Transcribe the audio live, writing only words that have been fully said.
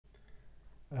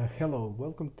Hello,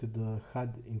 welcome to the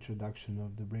HUD introduction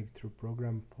of the breakthrough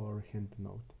program for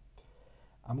Hand2Note.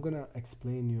 I'm gonna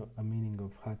explain you a meaning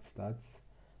of HUD stats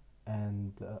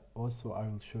and also I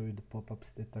will show you the pop-ups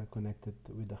that are connected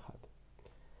with the HUD.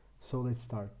 So let's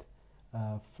start.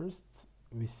 First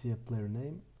we see a player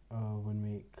name. When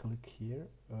we click here,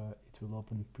 it will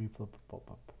open preflop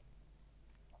pop-up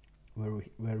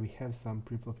where we have some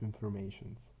preflop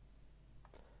informations.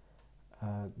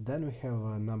 Then we have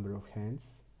a number of hands.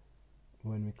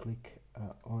 When we click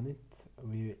on it,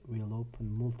 we will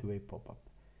open multi-way pop-up.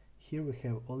 Here we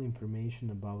have all information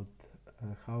about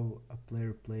how a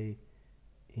player play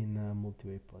in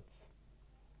multi-way pots.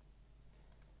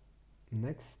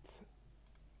 Next,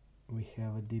 we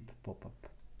have a deep pop-up.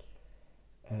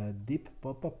 Deep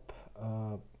pop-up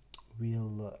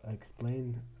will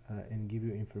explain and give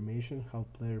you information how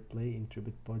player play in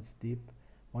tribute pots deep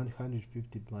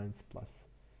 150 blinds plus,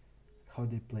 how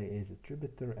they play as a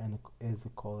tributor and as a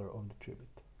caller of the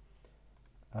tribute.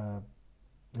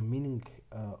 The meaning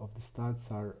of the stats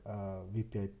are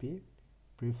VPIP,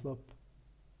 preflop,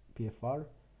 PFR,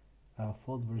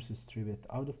 fold versus tribute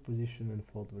out of position, and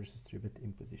fold versus tribute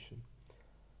in position.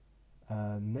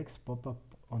 Next pop-up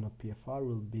on a PFR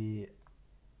will be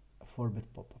a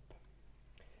 4-bet pop-up.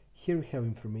 Here we have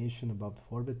information about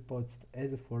 4-bet pots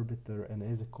as a 4-better and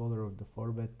as a caller of the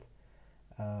 4-bet,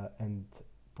 and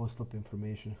post-flop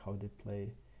information how they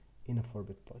play in a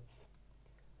 4-bet pots.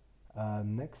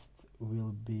 Next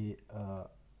will be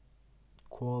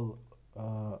call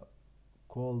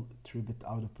tribute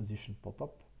out of position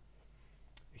pop-up.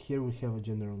 Here we have a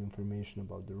general information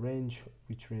about the range,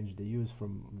 which range they use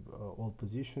from all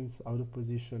positions, out of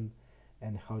position,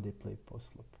 and how they play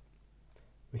post-flop.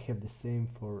 We have the same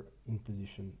for in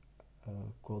position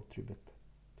call tribute.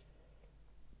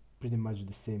 Pretty much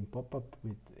the same pop-up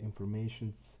with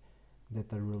informations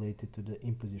that are related to the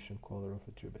in position caller of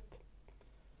a tribute.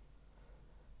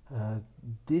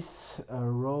 This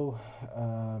row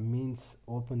means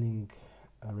opening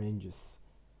ranges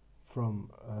from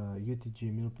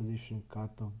UTG, middle position,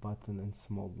 cutoff, button, and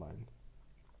small blind.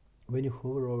 When you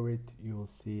hover over it, you will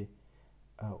see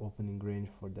opening range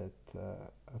for that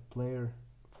player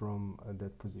from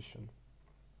that position.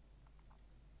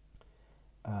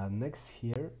 Next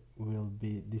here will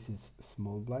be, this is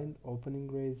small blind opening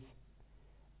raise,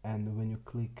 and when you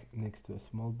click next to a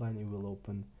small blind, it will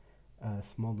open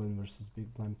small blind versus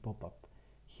big blind pop-up.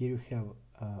 Here you have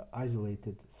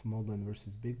isolated small blind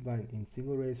versus big blind in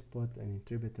single raise pot and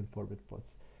in 3-bet and 4-bet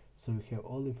pots. So you have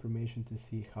all information to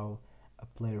see how a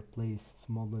player plays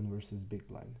small blind versus big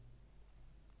blind.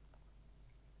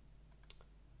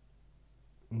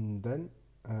 And then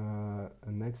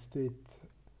next to it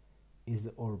is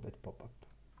the overbet pop-up.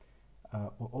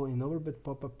 In overbet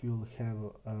pop-up you'll have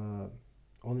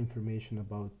all information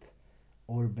about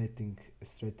overbetting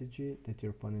strategy that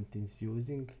your opponent is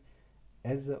using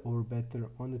as a overbetter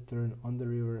on the turn, on the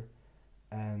river,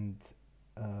 and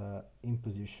in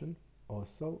position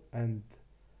also, and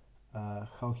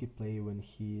how he play when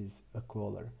he is a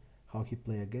caller, how he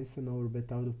play against an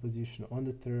overbet out of position, on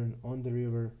the turn, on the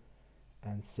river,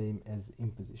 and same as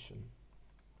in position.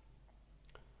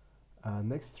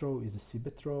 Next row is a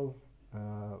c-bet row.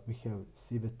 We have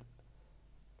c-bet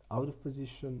out of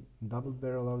position, double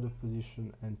barrel out of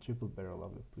position, and triple barrel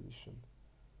out of position.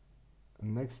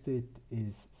 Next to it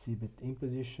is c-bet in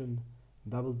position,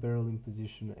 double barrel in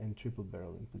position, and triple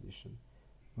barrel in position.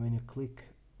 When you click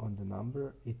on the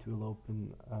number, it will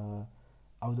open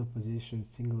out of position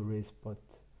single raise pot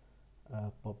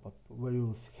pop-up, where you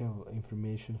will have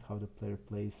information how the player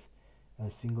plays a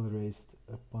single raised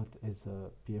pot as a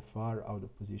PFR out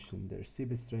of position, their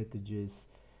c-bet strategies,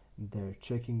 their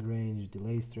checking range,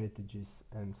 delay strategies,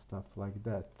 and stuff like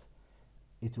that.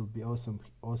 It will be also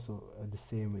the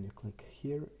same when you click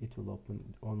here. It will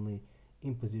open only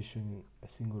in position a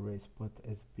single raise pot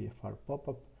as a PFR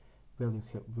pop-up, where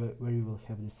you will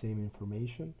have the same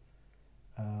information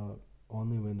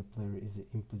only when the player is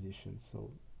in position.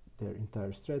 So their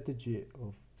entire strategy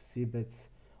of c-bets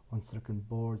on certain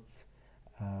boards,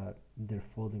 their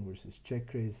folding versus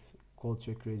check raise, call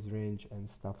check raise range, and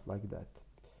stuff like that.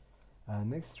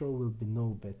 Next row will be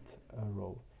no bet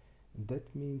row.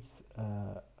 That means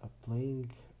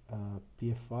playing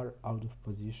PFR out of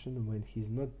position when he's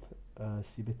not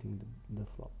c-betting the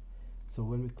flop. So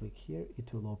when we click here,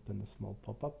 it will open a small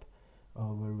pop-up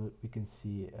where we can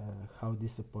see how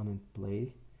this opponent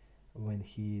play when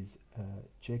he is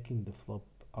checking the flop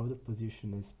out of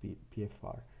position as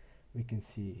PFR. We can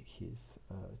see his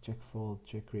check fold,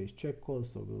 check raise, check call,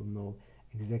 so we'll know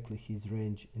exactly his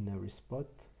range in every spot.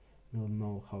 We'll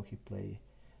know how he play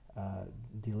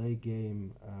delay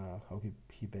game, how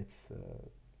he bets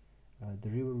the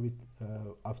river with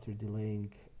after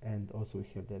delaying, and also we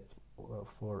have that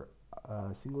for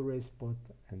single raise pot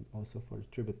and also for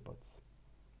tribet pots.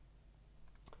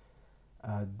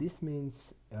 This means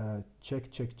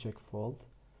check, check, check, fold.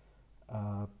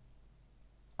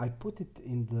 I put it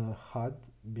in the HUD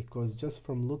because just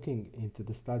from looking into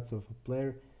the stats of a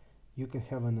player, you can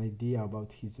have an idea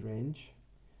about his range,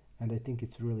 and I think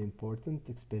it's really important,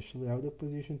 especially out of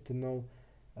position, to know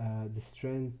the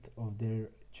strength of their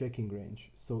checking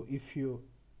range. So if you,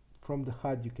 from the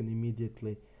HUD, you can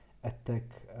immediately attack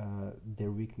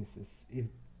their weaknesses. If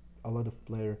a lot of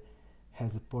player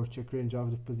has a poor check range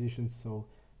out of position, so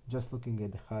just looking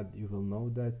at the HUD you will know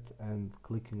that, and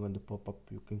clicking on the pop-up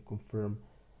you can confirm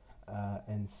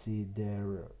and see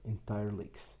their entire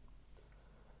leaks.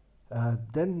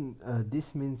 Then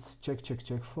this means check, check,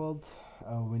 check, fold.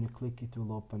 When you click, it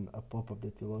will open a pop-up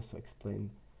that will also explain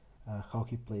how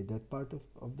he played that part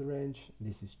of the range.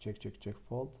 This is check, check, check,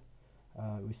 fold.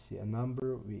 We see a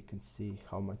number, we can see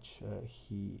how much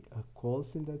he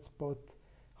calls in that spot,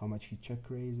 how much he check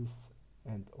raises,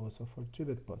 and also for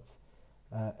tribet pots.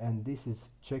 And this is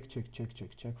check, check, check, check,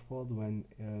 check, fold when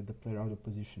the player out of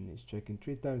position is checking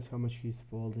 3 times how much he's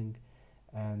folding,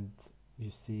 and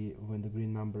you see when the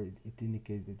green number, it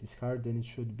indicates that it's higher than it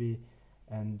should be.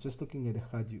 And just looking at the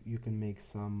HUD, you can make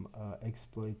some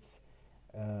exploits,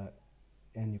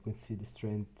 and you can see the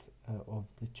strength of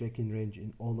the check-in range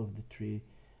in all of the 3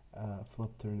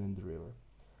 flop, turn, and the river.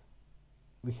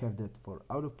 We have that for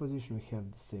out of position. We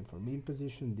have the same for in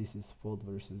position. This is fold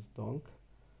versus donk,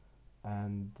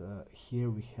 and here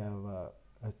we have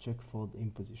a check fold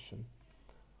in position.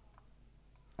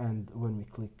 And when we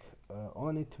click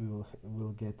on it,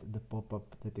 we'll get the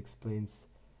pop-up that explains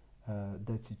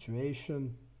that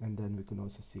situation, and then we can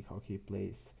also see how he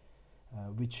plays,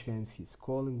 which hands he's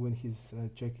calling when he's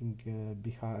checking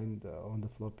behind on the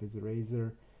flop as a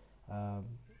raiser,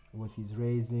 what he's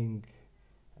raising,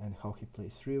 and how he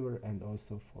plays river, and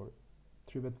also for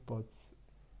 3-bet pots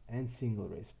and single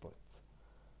raise pots.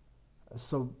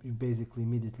 So you basically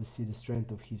immediately see the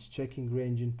strength of his checking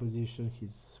range in position.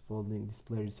 He's folding, this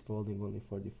player is folding only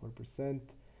 44%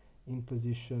 in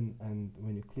position, and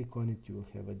when you click on it you will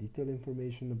have a detailed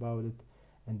information about it.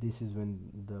 And this is when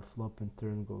the flop and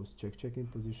turn goes check, check in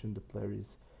position, the player is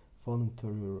falling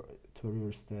to a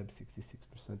river stab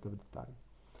 66% of the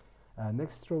time.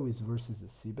 Next row is versus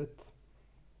a c-bet.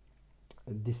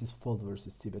 This is fold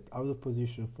versus c-bet out of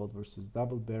position, fold versus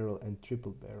double barrel and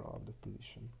triple barrel out of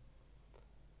position.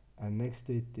 And next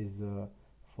to it is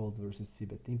fold versus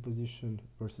c-bet in position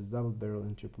versus double barrel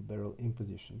and triple barrel in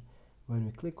position. When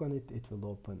we click on it, it will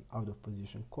open out of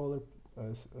position caller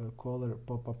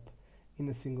pop-up in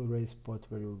a single raise spot,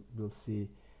 where you will see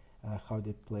how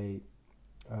they play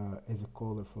as a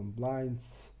caller from blinds,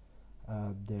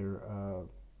 their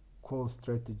call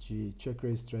strategy, check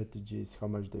raise strategies, how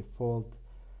much they fold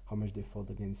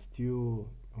against you,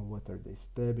 what are they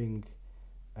stabbing,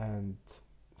 and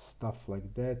stuff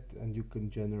like that. And you can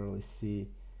generally see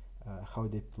how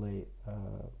they play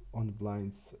on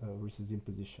blinds versus in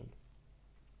position.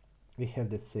 We have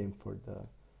that same for the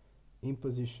in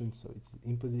position, so it's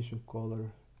in position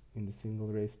caller in the single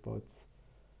raise spots.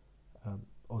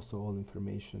 Also all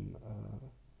information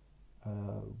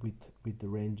with the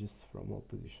ranges from all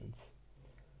positions.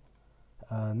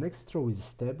 Next row is a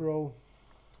stab row.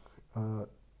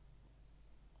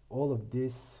 All of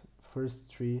this first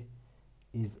 3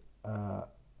 is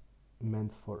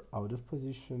meant for out of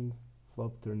position,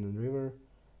 flop, turn, and river,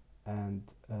 and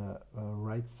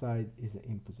right side is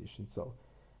in position. So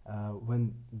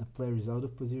when the player is out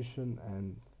of position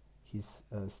and he's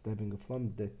stabbing a flop,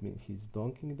 that means he's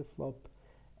donking the flop,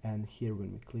 and here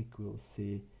when we click we'll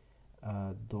see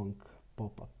donk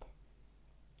pop-up.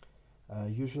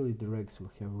 Usually the regs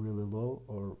will have really low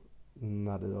or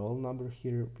not at all number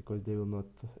here, because they will not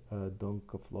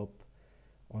donk a flop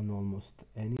on almost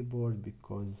any board,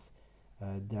 because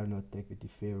they are not equity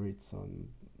favorites on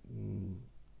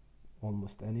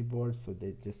almost any board, so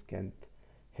they just can't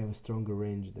have a stronger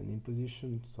range than in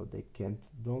position, so they can't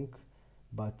donk.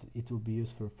 But it will be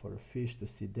useful for a fish to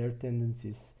see their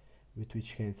tendencies, with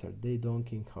which hands are they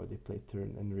donking, how they play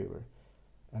turn and river.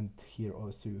 And here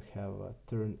also you have a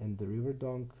turn and the river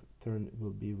donk. Turn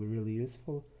will be really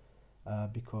useful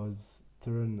because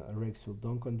turn regs will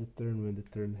donk on the turn when the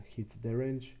turn hits their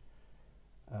range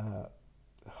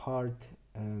hard,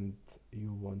 and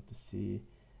you want to see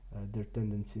their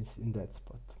tendencies in that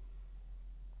spot.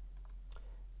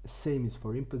 Same is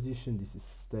for in position. This is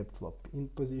stab flop in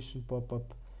position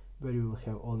pop-up. where you will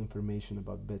have all information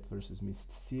about bet versus missed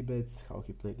c bets, how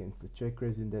he play against the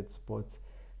checkers in that spots,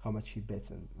 how much he bets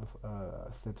and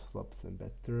steps, flops, and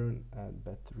bet turn and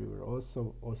bet river,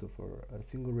 also for a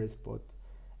single raise spot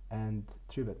and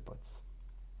 3-bet pots.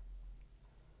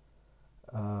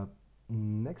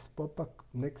 Next pop-up,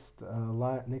 next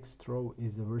row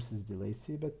is the versus delay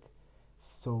c-bet.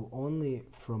 So only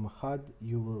from HUD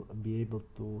you will be able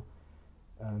to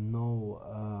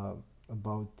know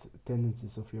about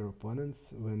tendencies of your opponents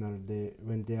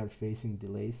when they are facing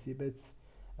delay c-bets.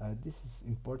 This is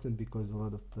important because a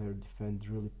lot of players defend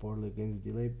really poorly against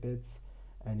delay bets,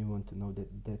 and you want to know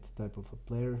that type of a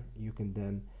player. You can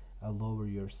then lower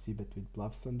your c-bet with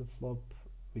bluffs on the flop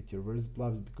with your reverse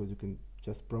bluffs, because you can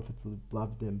just profitably bluff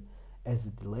them as a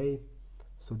delay.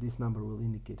 So this number will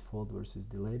indicate fold versus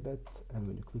delay bet, and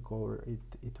when you click over it,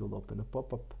 it will open a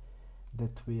pop-up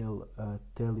that will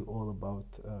tell you all about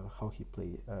how he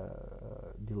play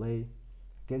delay,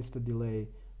 against the delay,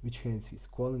 which hands he's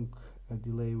calling a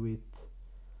delay with,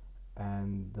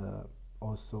 and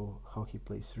also how he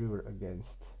plays river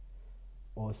against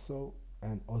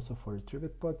and also for the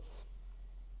 3-bet pots.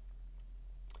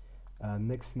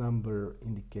 Next number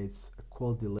indicates a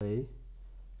call delay,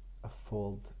 a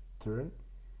fold turn,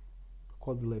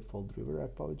 call delay, fold river, I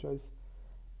apologize,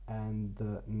 and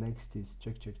next is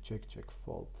check, check, check, check,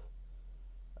 fold,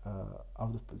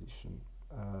 out of position.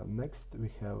 Next we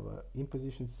have in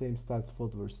position, same start,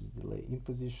 fold versus delay in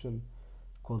position,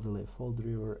 call delay, fold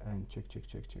river, and check, check,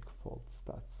 check, check, fold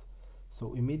stats.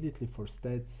 So immediately for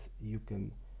stats you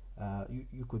can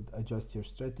you could adjust your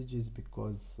strategies,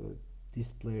 because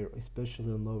this player,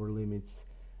 especially on lower limits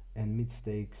and mid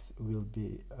stakes, will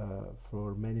be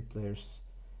for many players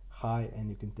high, and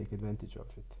you can take advantage of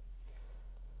it.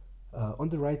 On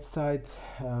the right side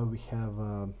we have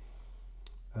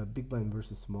a big blind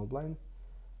versus small blind.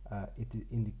 It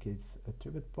indicates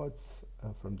 3-bet pots.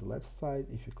 From the left side,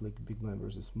 if you click big blind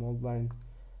versus small blind,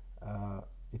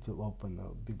 it will open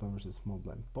a big blind versus small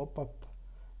blind pop-up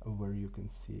where you can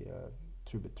see a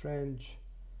 3-bet range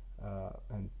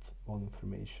and all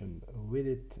information with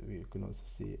it. You can also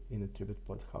see in a 3-bet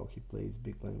pot how he plays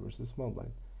big blind versus small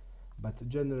blind. But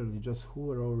generally, just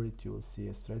hover over it, you will see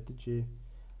a strategy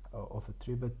of a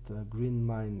 3-bet. Green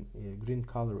line, green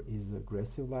color is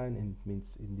aggressive line, and it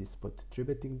means in this spot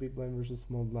 3-betting big blind versus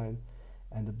small blind,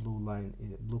 and the blue line,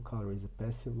 blue color, is a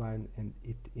passive line, and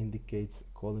it indicates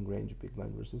calling range big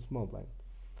blind versus small blind.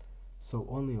 So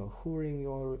only hovering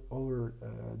over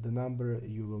the number,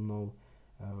 you will know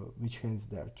which hands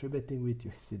they are 3-betting with.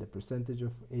 You see the percentage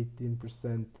of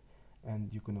 18%,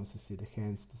 and you can also see the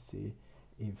hands to see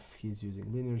if he's using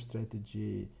linear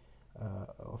strategy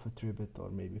of a 3-bet or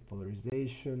maybe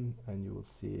polarization, and you will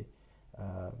see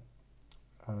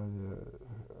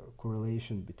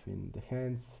correlation between the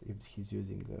hands if he's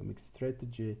using a mixed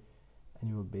strategy, and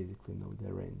you will basically know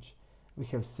their range. We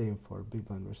have same for big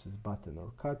blind versus button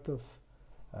or cutoff,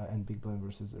 and big blind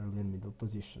versus early and middle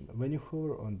position. When you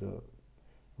hover on the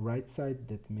right side,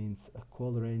 that means a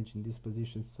call range in this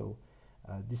position. So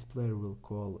this player will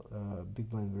call big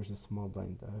blind versus small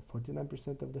blind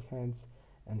 49% of the hands,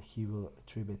 and he will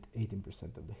 3-bet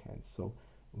 18% of the hands. So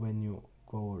when you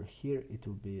go over here, it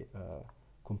will be a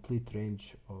complete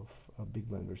range of big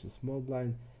blind versus small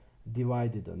blind,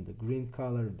 divided on the green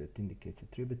color that indicates a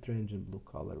 3-bet range, and blue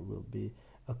color will be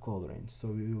a call range. So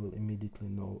we will immediately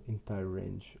know entire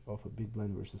range of a big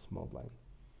blind versus small blind.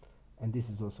 And this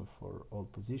is also for all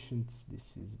positions. This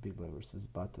is big blind versus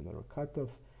button or a cutoff,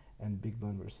 and big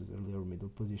blind versus early or middle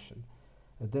position.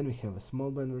 Then we have a small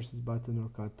blind versus button or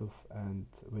cutoff, and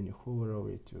when you hover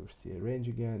over it, you see a range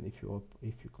again. If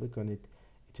you click on it,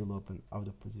 it will open out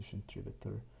of position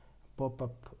 3-better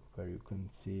pop-up where you can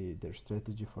see their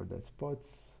strategy for that spots,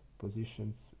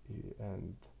 positions,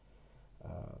 and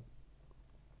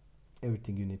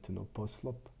everything you need to know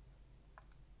post-flop.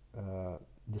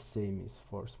 The same is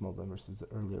for small blind versus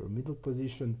early or middle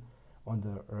position. On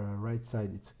the right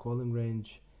side, it's a calling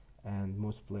range, and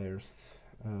most players,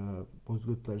 most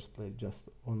good players play just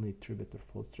only 3-better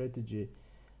fold strategy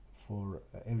for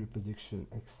every position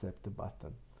except the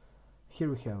button. Here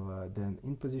we have then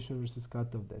in position versus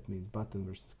cutoff. That means button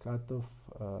versus cutoff,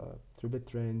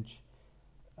 3-bet range,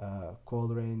 call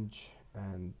range,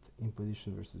 and in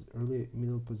position versus early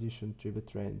middle position,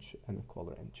 3-bet range, and a call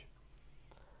range.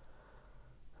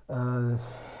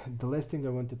 The last thing I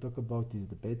want to talk about is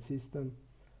the bet system.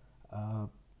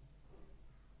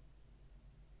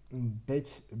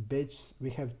 We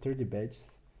have 30 bets.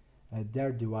 They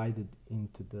are divided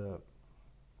into the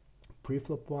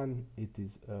pre-flop one. It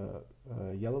is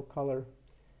yellow color.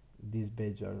 these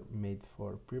badges are made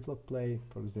for pre-flop play.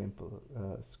 For example,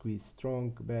 squeeze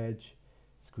strong badge,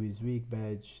 squeeze weak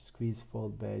badge, squeeze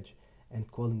fold badge, and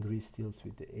calling re-steals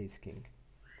with the ace king.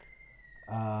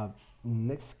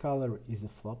 Next color is a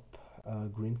flop.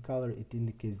 Green color, it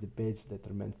indicates the badges that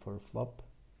are meant for a flop.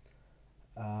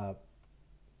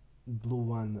 Blue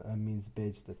one means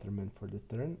badges that are meant for the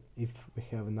turn. If we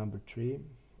have a number 3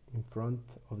 in front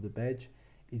of the badge,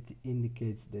 it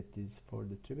indicates that is for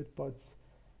the 3-bet pots,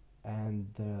 and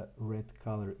the red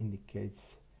color indicates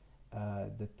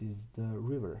that is the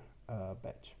river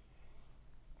badge.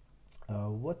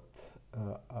 What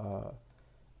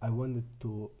I wanted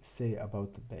to say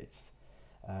about the badges.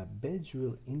 Badge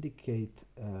will indicate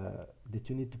that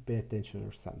you need to pay attention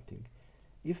or something.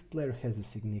 If player has a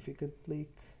significant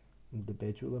leak, the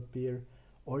badge will appear,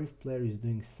 or if player is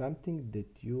doing something that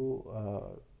you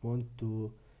want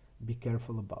to be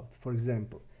careful about. For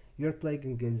example, you are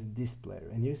playing against this player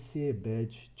and you see a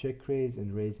badge check raise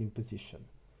and raise in position.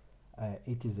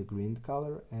 It is a green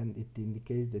color and it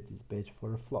indicates that it's badge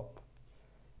for a flop.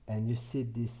 And you see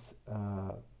this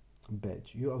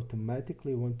badge, you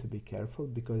automatically want to be careful,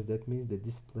 because that means that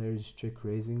this player is check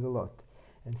raising a lot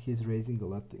and he's raising a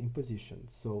lot in position.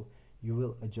 So you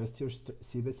will adjust your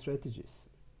c-bet strategies.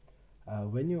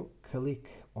 When you click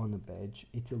on a badge,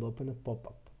 it will open a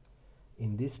pop-up.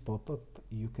 In this pop-up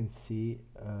you can see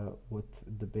what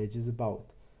the badge is about.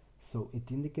 So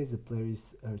it indicates the player is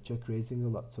check raising a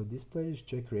lot. So this player is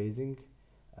check raising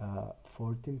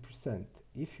 14%.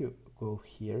 If you go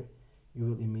here, you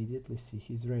will immediately see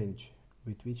his range,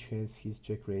 with which hands he's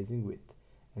check raising with.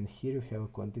 And here you have a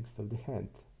context of the hand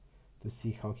to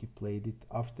see how he played it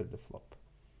after the flop.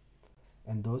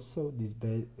 And also this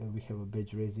we have a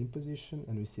badge raise in position,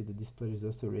 and we see that this player is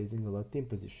also raising a lot in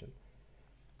position.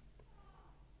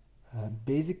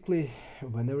 Basically,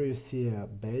 whenever you see a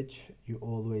badge, you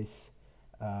always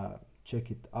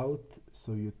check it out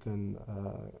so you can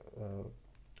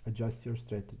adjust your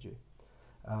strategy.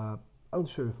 I'll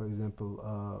show you, for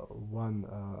example, one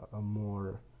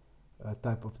more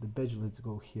type of the badge. Let's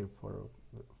go here for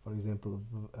example,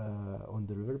 on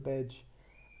the river badge,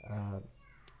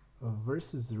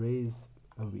 versus raise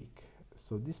a weak.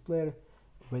 So this player,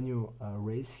 when you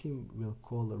raise him, will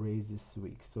call raises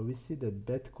weak. So we see that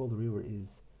bet call river is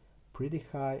pretty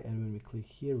high, and when we click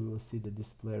here, we will see that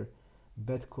this player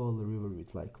bet call river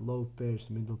with like low pairs,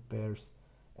 middle pairs,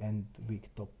 and weak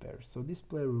top pairs. So this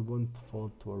player will want to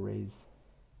fold to a raise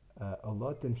a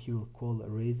lot, and he will call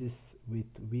raises with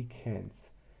weak hands,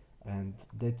 and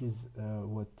that is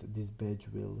what this badge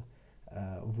will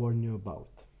warn you about.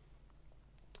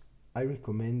 I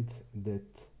recommend that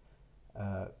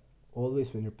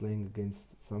always when you're playing against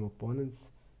some opponents,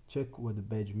 check what the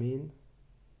badge mean,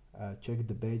 check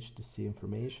the badge to see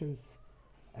informations,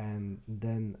 and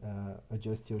then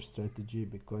adjust your strategy,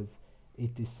 because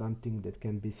it is something that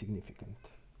can be significant.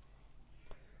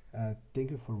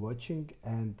 Thank you for watching,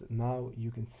 and now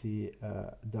you can see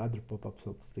the other pop-ups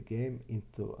of the game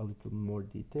into a little more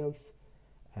details,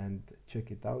 and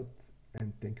check it out,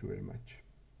 and thank you very much.